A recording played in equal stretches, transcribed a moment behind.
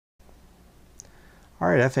All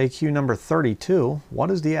right, FAQ number 32. What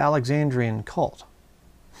is the Alexandrian cult?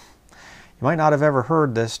 You might not have ever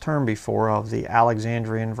heard this term before of the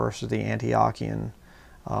Alexandrian versus the Antiochian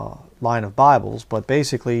line of Bibles, but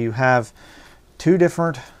basically you have two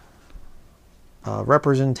different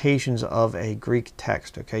representations of a Greek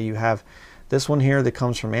text. Okay, you have this one here that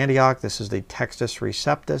comes from Antioch. This is the Textus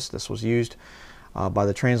Receptus. This was used by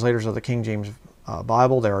the translators of the King James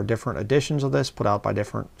Bible. There are different editions of this put out by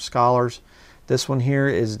different scholars. This one here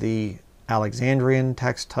is the Alexandrian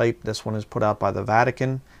text type. This one is put out by the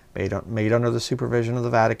Vatican, made under the supervision of the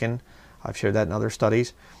Vatican. I've shared that in other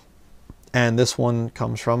studies. And this one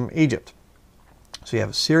comes from Egypt. So you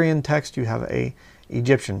have a Syrian text, you have a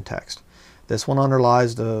Egyptian text. This one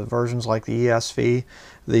underlies the versions like the ESV,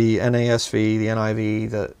 the NASV, the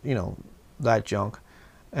NIV, that junk.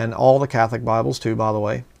 And all the Catholic Bibles too, by the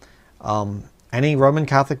way. Any Roman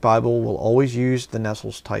Catholic Bible will always use the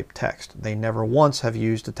Nestle's type text. They never once have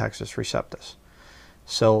used the Textus Receptus.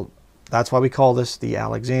 So that's why we call this the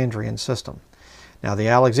Alexandrian system. Now the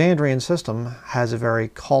Alexandrian system has a very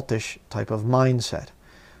cultish type of mindset,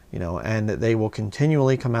 and they will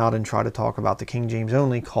continually come out and try to talk about the King James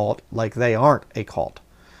only cult like they aren't a cult.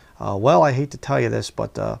 Well, I hate to tell you this,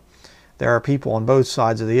 but there are people on both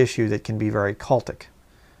sides of the issue that can be very cultic.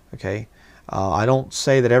 Okay. I don't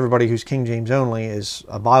say that everybody who's King James only is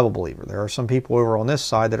a Bible believer. There are some people over on this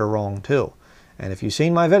side that are wrong too. And if you've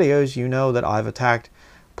seen my videos, you know that I've attacked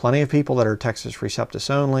plenty of people that are Textus Receptus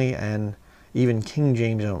only and even King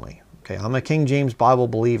James only. Okay, I'm a King James Bible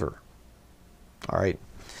believer. All right.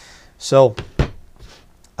 So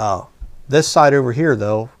this side over here,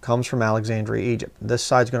 though, comes from Alexandria, Egypt. This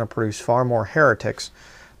side's going to produce far more heretics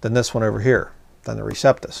than this one over here, than the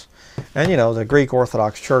Receptus. And, the Greek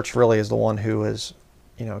Orthodox Church really is the one who has,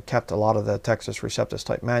 kept a lot of the Textus Receptus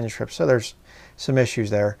type manuscripts. So there's some issues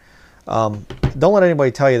there. Don't let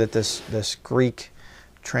anybody tell you that this Greek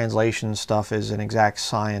translation stuff is an exact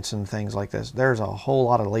science and things like this. There's a whole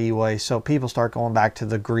lot of leeway. So people start going back to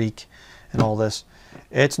the Greek and all this.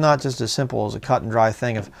 It's not just as simple as a cut and dry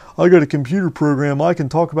thing of, I got a computer program, I can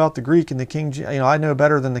talk about the Greek and the King James, I know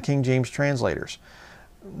better than the King James translators.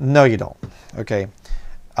 No, you don't. Okay.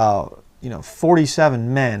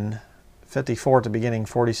 47 men, 54 at the beginning,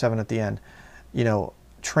 47 at the end,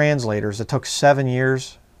 translators. It took 7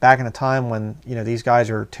 years back in a time when, these guys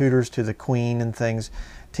are tutors to the Queen and things,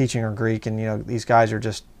 teaching her Greek. And, these guys are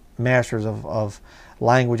just masters of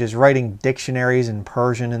languages, writing dictionaries in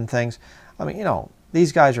Persian and things. I mean,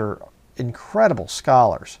 these guys are incredible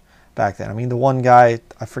scholars back then. I mean, the one guy,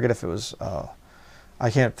 I forget if it was... I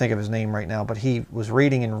can't think of his name right now, but he was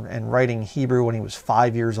reading and writing Hebrew when he was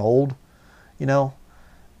 5 years old,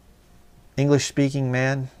 English-speaking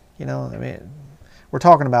man, I mean, we're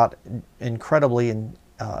talking about incredibly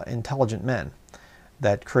intelligent men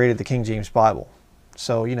that created the King James Bible.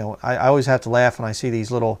 So, I always have to laugh when I see these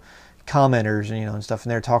little commenters, and stuff,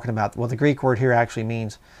 and they're talking about what the Greek word here actually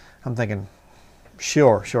means. I'm thinking,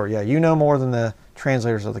 sure, yeah, you know more than the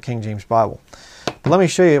translators of the King James Bible. But let me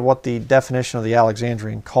show you what the definition of the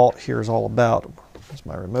Alexandrian cult here is all about. That's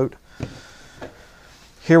my remote.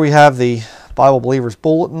 Here we have the Bible Believers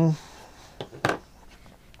Bulletin.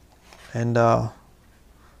 And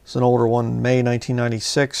it's an older one, May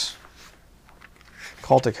 1996.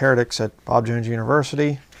 Cultic Heretics at Bob Jones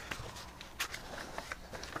University.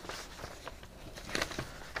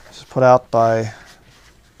 This is put out by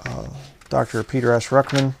Dr. Peter S.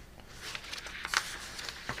 Ruckman.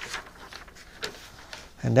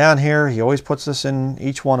 And down here, he always puts this in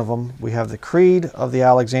each one of them. We have the Creed of the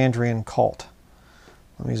Alexandrian Cult.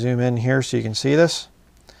 Let me zoom in here so you can see this.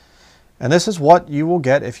 And this is what you will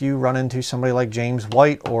get if you run into somebody like James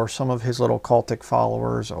White or some of his little cultic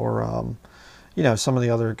followers, or, some of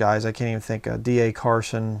the other guys. I can't even think. D.A.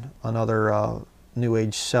 Carson, another New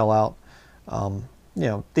Age sellout.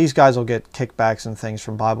 These guys will get kickbacks and things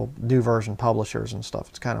from Bible New Version publishers and stuff.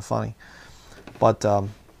 It's kind of funny. But...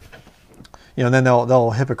 and then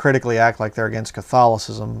they'll hypocritically act like they're against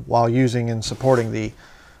Catholicism while using and supporting the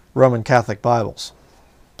Roman Catholic Bibles.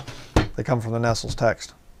 They come from the Nestle's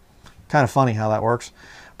text. Kind of funny how that works.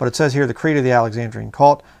 But it says here, the Creed of the Alexandrian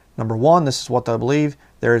Cult. Number 1, this is what they believe.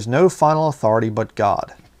 There is no final authority but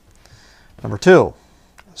God. Number 2,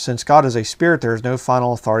 since God is a spirit, there is no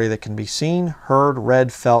final authority that can be seen, heard,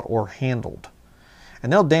 read, felt, or handled.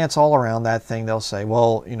 And they'll dance all around that thing. They'll say,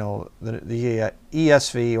 well, the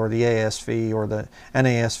ESV or the ASV or the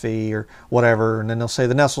NASV or whatever. And then they'll say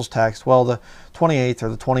the Nestle's text, well, the 28th or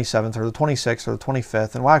the 27th or the 26th or the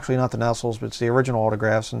 25th. And well, actually not the Nestle's, but it's the original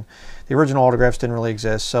autographs. And the original autographs didn't really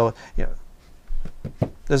exist. So,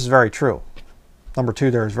 this is very true. Number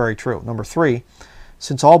 2 there is very true. Number 3,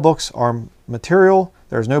 Since all books are material,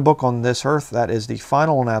 there is no book on this earth that is the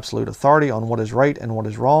final and absolute authority on what is right and what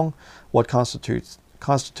is wrong, what constitutes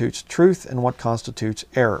truth and what constitutes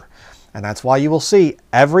error. And that's why you will see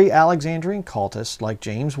every Alexandrian cultist, like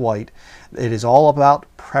James White, it is all about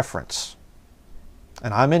preference.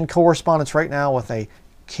 And I'm in correspondence right now with a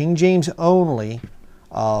King James only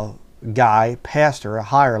guy, pastor, a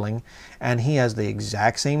hireling, and he has the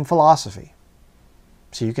exact same philosophy.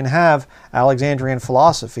 So you can have Alexandrian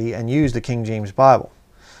philosophy and use the King James Bible.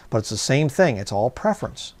 But it's the same thing. It's all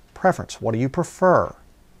preference. Preference. What do you prefer?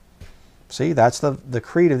 See, that's the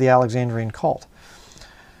creed of the Alexandrian cult.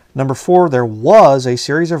 Number 4, there was a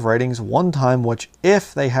series of writings one time which,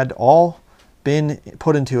 if they had all been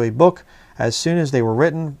put into a book as soon as they were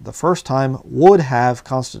written the first time, would have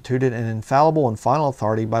constituted an infallible and final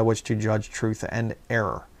authority by which to judge truth and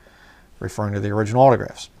error, referring to the original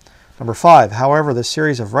autographs. Number 5, however, this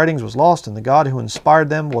series of writings was lost, and the God who inspired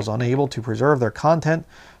them was unable to preserve their content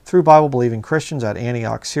through Bible-believing Christians at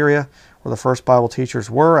Antioch, Syria, where the first Bible teachers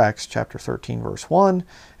were, Acts chapter 13, verse 1,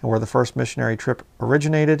 and where the first missionary trip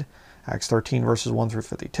originated, Acts 13, verses 1 through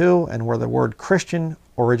 52, and where the word Christian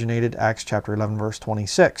originated, Acts chapter 11, verse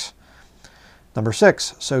 26. Number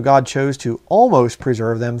 6, so God chose to almost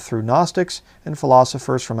preserve them through Gnostics and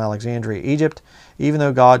philosophers from Alexandria, Egypt, even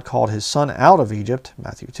though God called his son out of Egypt,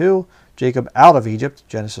 Matthew 2, Jacob out of Egypt,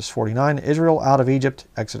 Genesis 49, Israel out of Egypt,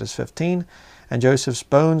 Exodus 15, and Joseph's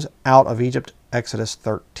bones out of Egypt, Exodus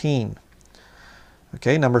 13.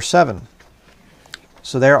 Okay, number 7.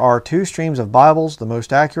 So there are 2 streams of Bibles, the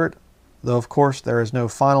most accurate, though of course there is no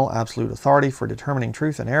final absolute authority for determining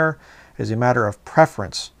truth and error. It is a matter of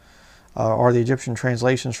preference. Are the Egyptian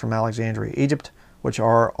translations from Alexandria, Egypt, which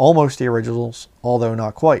are almost the originals, although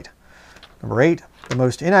not quite. Number 8, the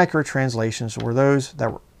most inaccurate translations were those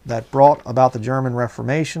that brought about the German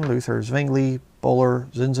Reformation, Luther, Zwingli, Buller,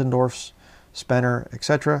 Zinzendorf's, Spener,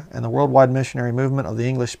 etc., and the worldwide missionary movement of the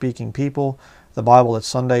English-speaking people, the Bible that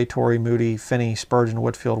Sunday, Torrey, Moody, Finney, Spurgeon,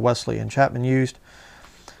 Whitfield, Wesley, and Chapman used.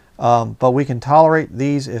 But we can tolerate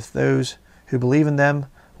these if those who believe in them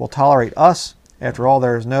will tolerate us. After all,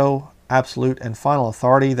 there is no absolute and final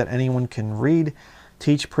authority that anyone can read,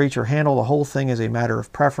 teach, preach, or handle. The whole thing is a matter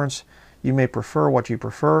of preference. You may prefer what you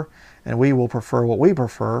prefer, and we will prefer what we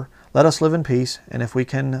prefer. Let us live in peace, and if we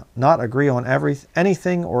can not agree on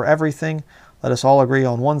anything or everything, let us all agree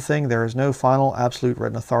on one thing. There is no final, absolute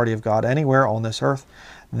written authority of God anywhere on this earth.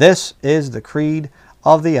 This is the creed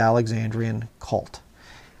of the Alexandrian cult.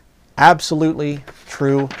 Absolutely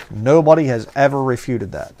true. Nobody has ever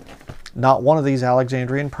refuted that. Not one of these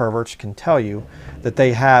Alexandrian perverts can tell you that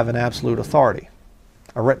they have an absolute authority,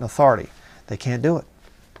 a written authority. They can't do it.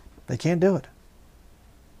 They can't do it.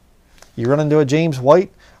 You run into a James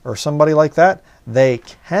White or somebody like that, they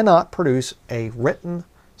cannot produce a written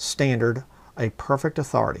standard, a perfect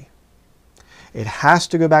authority. It has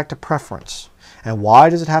to go back to preference. And why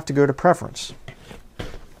does it have to go to preference?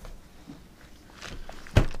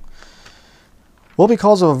 Well,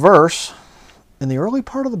 because of a verse in the early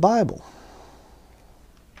part of the Bible.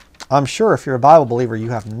 I'm sure if you're a Bible believer, you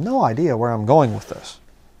have no idea where I'm going with this.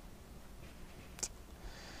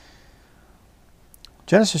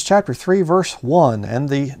 Genesis chapter 3, verse 1,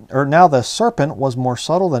 Now the serpent was more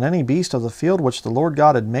subtle than any beast of the field which the Lord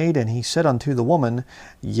God had made, and he said unto the woman,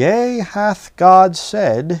 Yea, hath God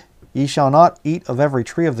said, Ye shall not eat of every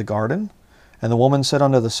tree of the garden? And the woman said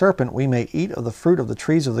unto the serpent, We may eat of the fruit of the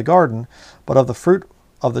trees of the garden, but of the fruit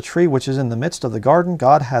of the tree which is in the midst of the garden,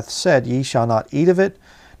 God hath said, Ye shall not eat of it,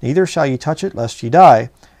 neither shall ye touch it, lest ye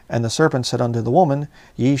die. And the serpent said unto the woman,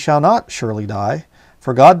 Ye shall not surely die.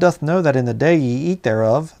 For God doth know that in the day ye eat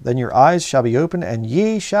thereof, then your eyes shall be opened, and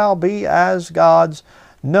ye shall be as gods,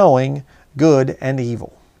 knowing good and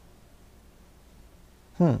evil.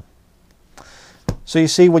 So you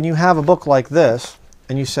see, when you have a book like this,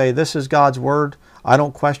 and you say, this is God's word, I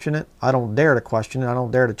don't question it, I don't dare to question it, I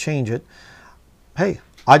don't dare to change it. Hey,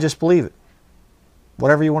 I just believe it.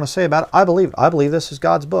 Whatever you want to say about it, I believe it. I believe this is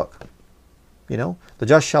God's book. You know, the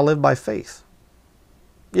just shall live by faith.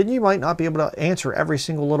 And you might not be able to answer every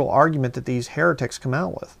single little argument that these heretics come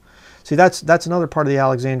out with. See, that's another part of the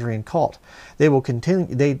Alexandrian cult. They will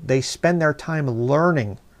continue. They spend their time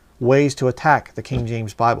learning ways to attack the King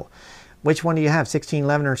James Bible. Which one do you have,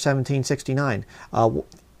 1611 or 1769?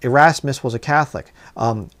 Erasmus was a Catholic.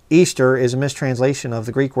 Easter is a mistranslation of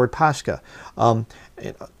the Greek word Pascha. On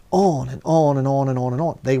and on and on and on and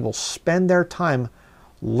on. They will spend their time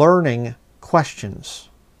learning questions.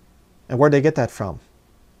 And where'd they get that from?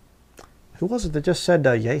 Who was it that just said,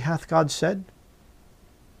 Yea, hath God said?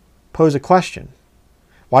 Pose a question.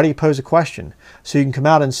 Why do you pose a question? So you can come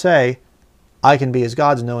out and say, I can be as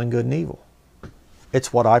gods knowing good and evil.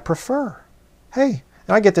 It's what I prefer. Hey,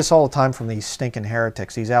 and I get this all the time from these stinking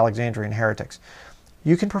heretics, these Alexandrian heretics.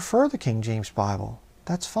 You can prefer the King James Bible.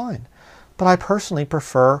 That's fine. But I personally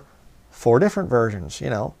prefer 4 different versions,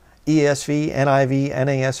 ESV, NIV,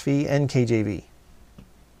 NASV, and KJV.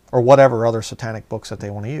 Or whatever other satanic books that they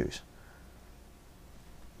want to use.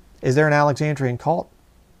 Is there an Alexandrian cult?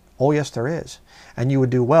 Oh, yes, there is. And you would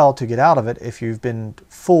do well to get out of it if you've been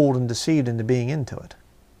fooled and deceived into being into it.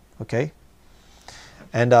 Okay?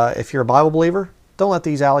 And if you're a Bible believer, don't let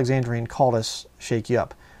these Alexandrian cultists shake you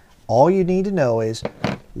up. All you need to know is,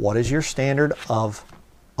 what is your standard of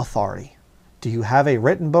authority? Do you have a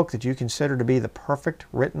written book that you consider to be the perfect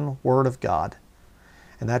written Word of God?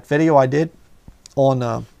 And that video I did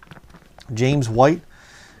on James White,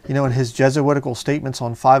 in his Jesuitical statements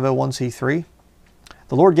on 501c3,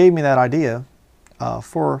 the Lord gave me that idea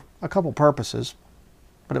for a couple purposes.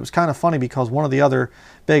 But it was kind of funny because one of the other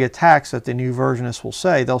big attacks that the new versionists will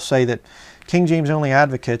say, they'll say that King James only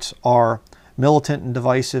advocates are militant and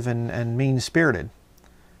divisive and mean-spirited.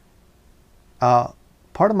 Part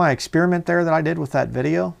of my experiment there that I did with that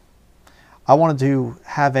video, I wanted to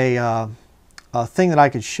have a thing that I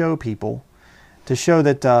could show people to show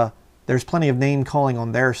that there's plenty of name calling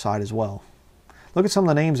on their side as well. Look at some of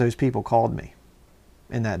the names those people called me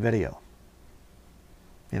in that video.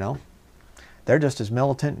 They're just as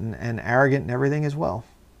militant and arrogant and everything as well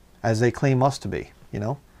as they claim us to be,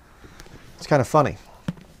 It's kind of funny.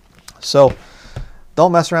 So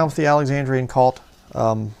don't mess around with the Alexandrian cult.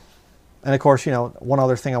 And of course, one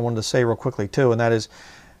other thing I wanted to say real quickly too, and that is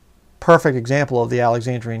perfect example of the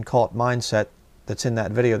Alexandrian cult mindset that's in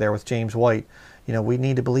that video there with James White. We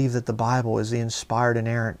need to believe that the Bible is the inspired,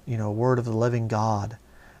 inerrant, Word of the living God.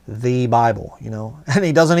 The Bible, And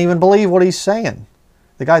he doesn't even believe what he's saying.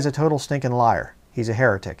 The guy's a total stinking liar. He's a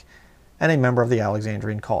heretic and a member of the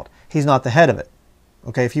Alexandrian cult. He's not the head of it.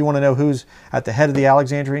 Okay, if you want to know who's at the head of the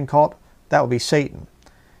Alexandrian cult, that would be Satan.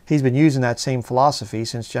 He's been using that same philosophy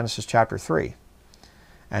since Genesis chapter 3.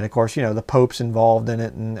 And of course, the Pope's involved in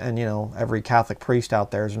it, and every Catholic priest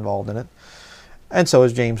out there is involved in it. And so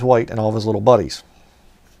is James White and all of his little buddies.